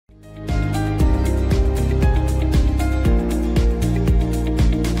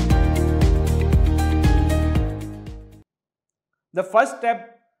The first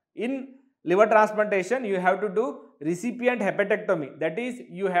step in liver transplantation, you have to do recipient hepatectomy. That is,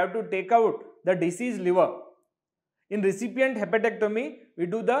 you have to take out the diseased liver. In recipient hepatectomy, we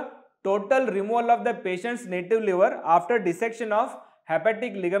do the total removal of the patient's native liver after dissection of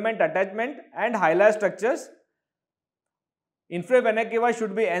hepatic ligament attachment and hilar structures. Infravena cava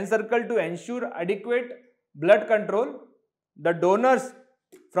should be encircled to ensure adequate blood control. The donors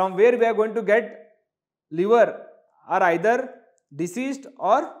from where we are going to get liver are either deceased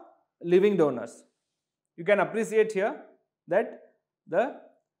or living donors. You can appreciate here that the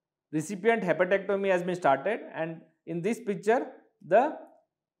recipient hepatectomy has been started, and in this picture the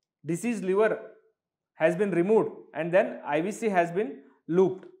deceased liver has been removed and then IVC has been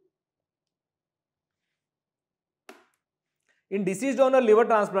looped. In deceased donor liver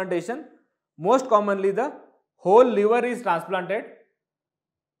transplantation, most commonly the whole liver is transplanted.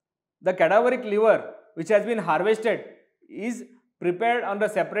 The cadaveric liver which has been harvested is prepared on a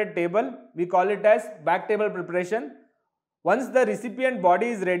separate table. We call it as back table preparation. Once the recipient body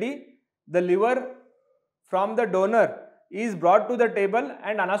is ready, the liver from the donor is brought to the table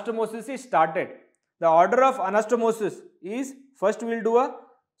and anastomosis is started. The order of anastomosis is, first we will do a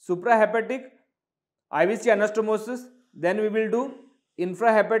suprahepatic IVC anastomosis, then we will do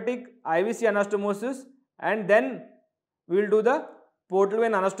infrahepatic IVC anastomosis, and then we will do the portal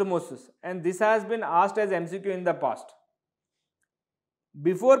vein anastomosis, and this has been asked as MCQ in the past.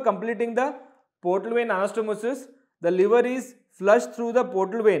 Before completing the portal vein anastomosis, the liver is flushed through the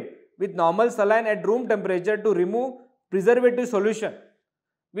portal vein with normal saline at room temperature to remove preservative solution,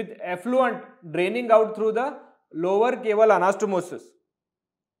 with effluent draining out through the lower caval anastomosis.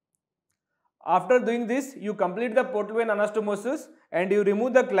 After doing this, you complete the portal vein anastomosis and you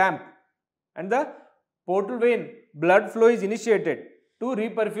remove the clamp, and the portal vein blood flow is initiated to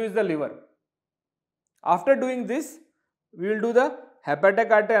reperfuse the liver. After doing this, we will do the hepatic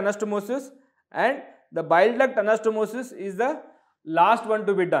artery anastomosis, and the bile duct anastomosis is the last one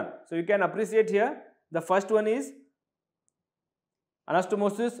to be done. So you can appreciate here, the first one is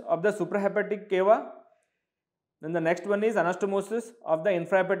anastomosis of the suprahepatic cava, then the next one is anastomosis of the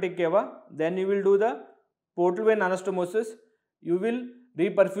infrahepatic cava, then you will do the portal vein anastomosis. You will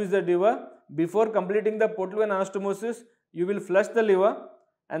reperfuse the liver. Before completing the portal vein anastomosis, you will flush the liver,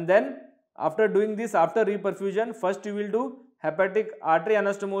 and then after doing this, after reperfusion, first you will do hepatic artery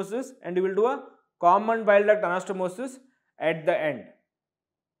anastomosis and you will do a common bile duct anastomosis at the end.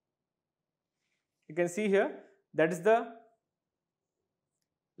 You can see here, that is the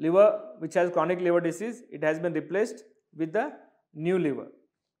liver which has chronic liver disease. It has been replaced with the new liver.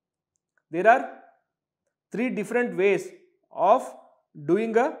 There are three different ways of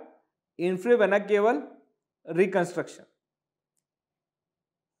doing a infravena caval reconstruction.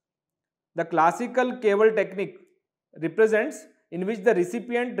 The classical caval technique represents in which the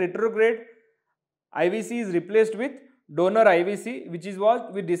recipient retrograde IVC is replaced with donor IVC, which is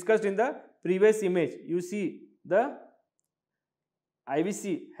what we discussed in the previous image. You see the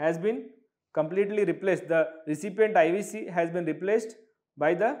IVC has been completely replaced. The recipient IVC has been replaced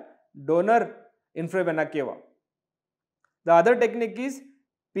by the donor infravena cava. The other technique is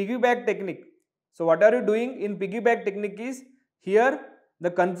piggyback technique. So what are you doing in piggyback technique is, here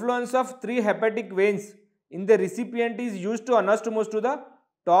the confluence of three hepatic veins in the recipient is used to anastomose to the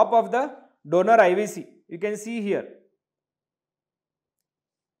top of the donor IVC. You can see here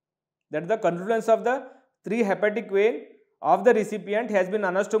that the confluence of the three hepatic vein of the recipient has been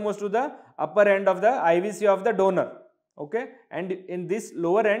anastomosed to the upper end of the IVC of the donor. Okay, and in this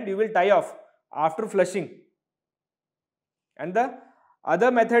lower end you will tie off after flushing. And the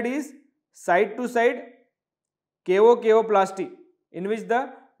other method is side to side cavoplasty, in which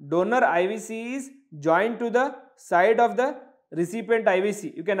the donor IVC is joined to the side of the recipient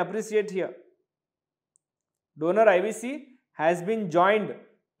IVC. You can appreciate here, donor IVC has been joined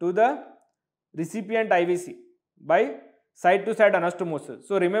to the recipient IVC by side to side anastomosis.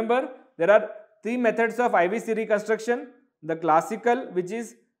 So remember, there are three methods of IVC reconstruction: the classical, which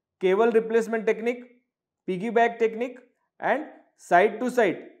is caval replacement technique, piggyback technique, and side to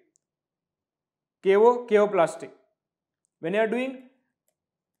side cavoplasty. When you are doing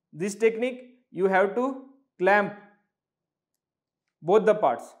this technique, you have to clamp both the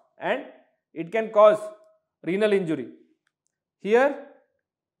parts and it can cause renal injury. Here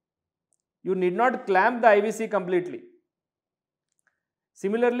you need not clamp the IVC completely.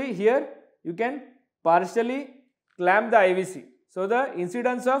 Similarly, here you can partially clamp the IVC. So the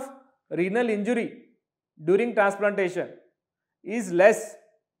incidence of renal injury during transplantation is less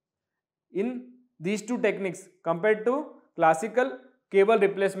in these two techniques compared to classical caval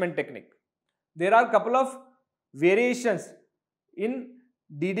replacement technique. There are a couple of variations in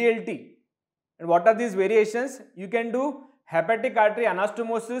DDLT. And what are these variations? You can do hepatic artery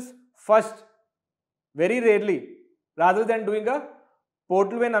anastomosis first, very rarely, rather than doing a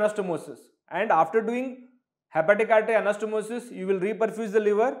portal vein anastomosis. And after doing hepatic artery anastomosis, you will reperfuse the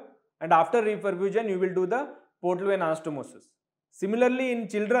liver, and after reperfusion, you will do the portal vein anastomosis. Similarly, in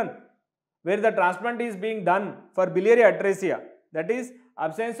children, where the transplant is being done for biliary atresia, that is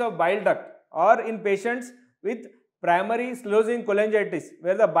absence of bile duct, or in patients with primary sclerosing cholangitis,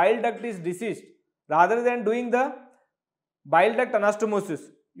 where the bile duct is diseased, rather than doing the bile duct anastomosis,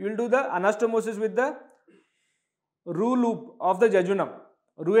 you will do the anastomosis with the roux loop of the jejunum,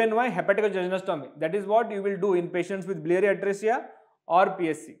 roux-en-y hepaticojejunostomy. That is what you will do in patients with biliary atresia or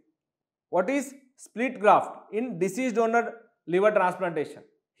PSC. What is split graft in deceased donor liver transplantation?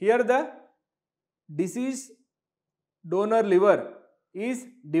 Here the deceased donor liver is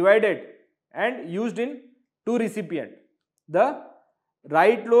divided and used in two recipients. The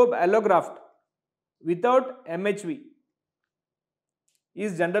right lobe allograft without MHV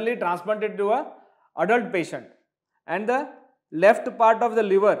is generally transplanted to a adult patient, and the left part of the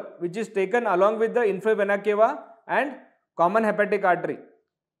liver, which is taken along with the infra vena cava and common hepatic artery,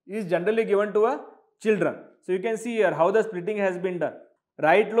 is generally given to a children. So you can see here how the splitting has been done.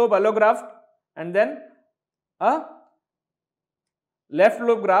 Right lobe allograft and then a left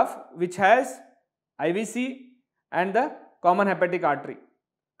lobe graft which has IVC and the common hepatic artery.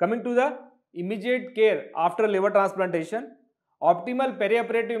 Coming to the immediate care after liver transplantation, optimal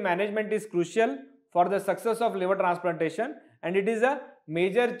perioperative management is crucial for the success of liver transplantation, and it is a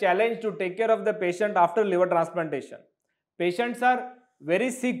major challenge to take care of the patient after liver transplantation. Patients are very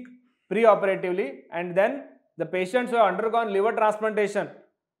sick pre-operatively, and then the patients who have undergone liver transplantation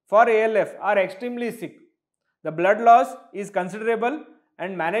for ALF are extremely sick. The blood loss is considerable,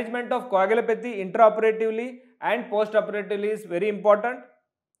 and management of coagulopathy intraoperatively and postoperatively is very important.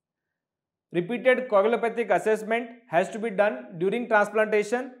 Repeated coagulopathic assessment has to be done during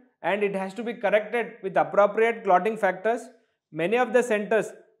transplantation, and it has to be corrected with appropriate clotting factors. Many of the centers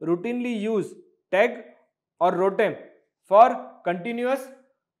routinely use TEG or ROTEM for continuous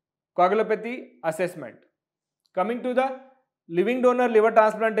coagulopathy assessment. Coming to the living donor liver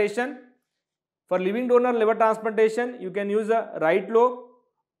transplantation. For living donor liver transplantation, you can use a right lobe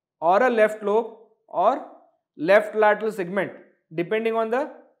or a left lobe or left lateral segment depending on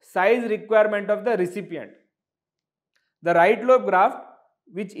the size requirement of the recipient. The right lobe graft,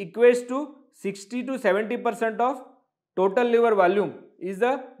 which equates to 60 to 70% of total liver volume, is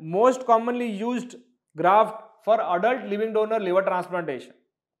the most commonly used graft for adult living donor liver transplantation.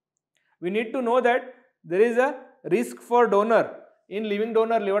 We need to know that there is a risk for donor in living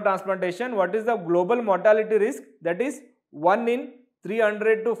donor liver transplantation. What is the global mortality risk? That is 1 in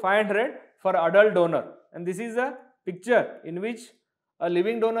 300 to 500 for adult donor. And this is a picture in which a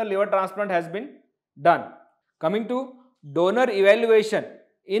living donor liver transplant has been done. Coming to donor evaluation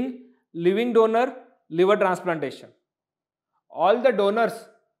in living donor liver transplantation. All the donors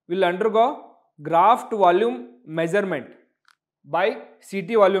will undergo graft volume measurement by CT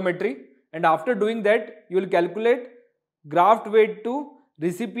volumetry, and after doing that you will calculate graft weight to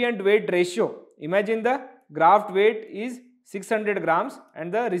recipient weight ratio. Imagine the graft weight is 600 grams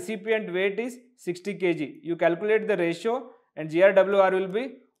and the recipient weight is 60 kg. You calculate the ratio and GRWR will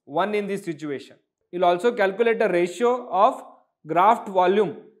be 1 in this situation. You will also calculate the ratio of graft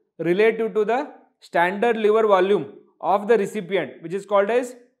volume relative to the standard liver volume of the recipient, which is called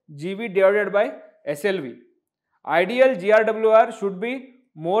as GV divided by SLV. Ideal GRWR should be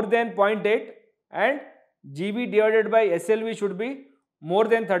more than 0.8 and GV divided by SLV should be more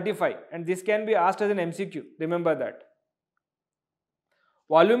than 35, and this can be asked as an MCQ. Remember that.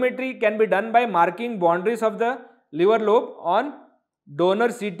 Volumetry can be done by marking boundaries of the liver lobe on donor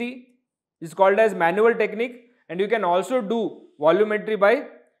CT. Is called as manual technique, and you can also do volumetry by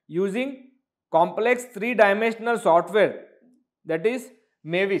using complex 3-dimensional software, that is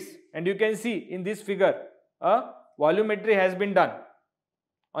MAVIS, and you can see in this figure a volumetry has been done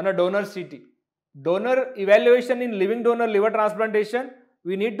on a donor CT. Donor evaluation in living donor liver transplantation,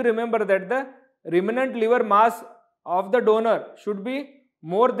 we need to remember that the remnant liver mass of the donor should be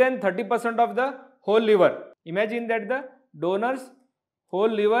more than 30% of the whole liver. Imagine that the donor's whole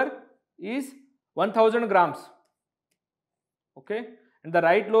liver is 1000 grams, okay, and the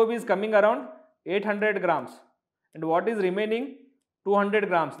right lobe is coming around 800 grams, and what is remaining 200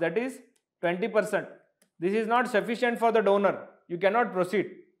 grams, that is 20%. This is not sufficient for the donor, you cannot proceed.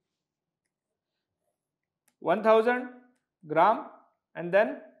 1000 gram and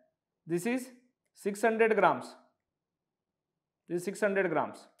then this is 600 grams, this is 600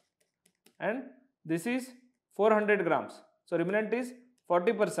 grams and this is 400 grams. So remnant is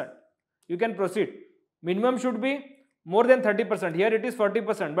 40%. You can proceed. Minimum should be more than 30%. Here it is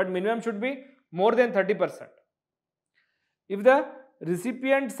 40%, but minimum should be more than 30%. If the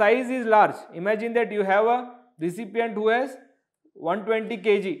recipient size is large, imagine that you have a recipient who has 120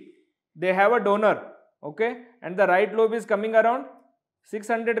 kg. They have a donor, okay, and the right lobe is coming around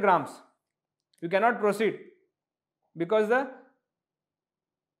 600 grams. You cannot proceed because the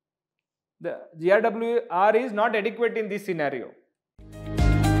GRWR is not adequate in this scenario.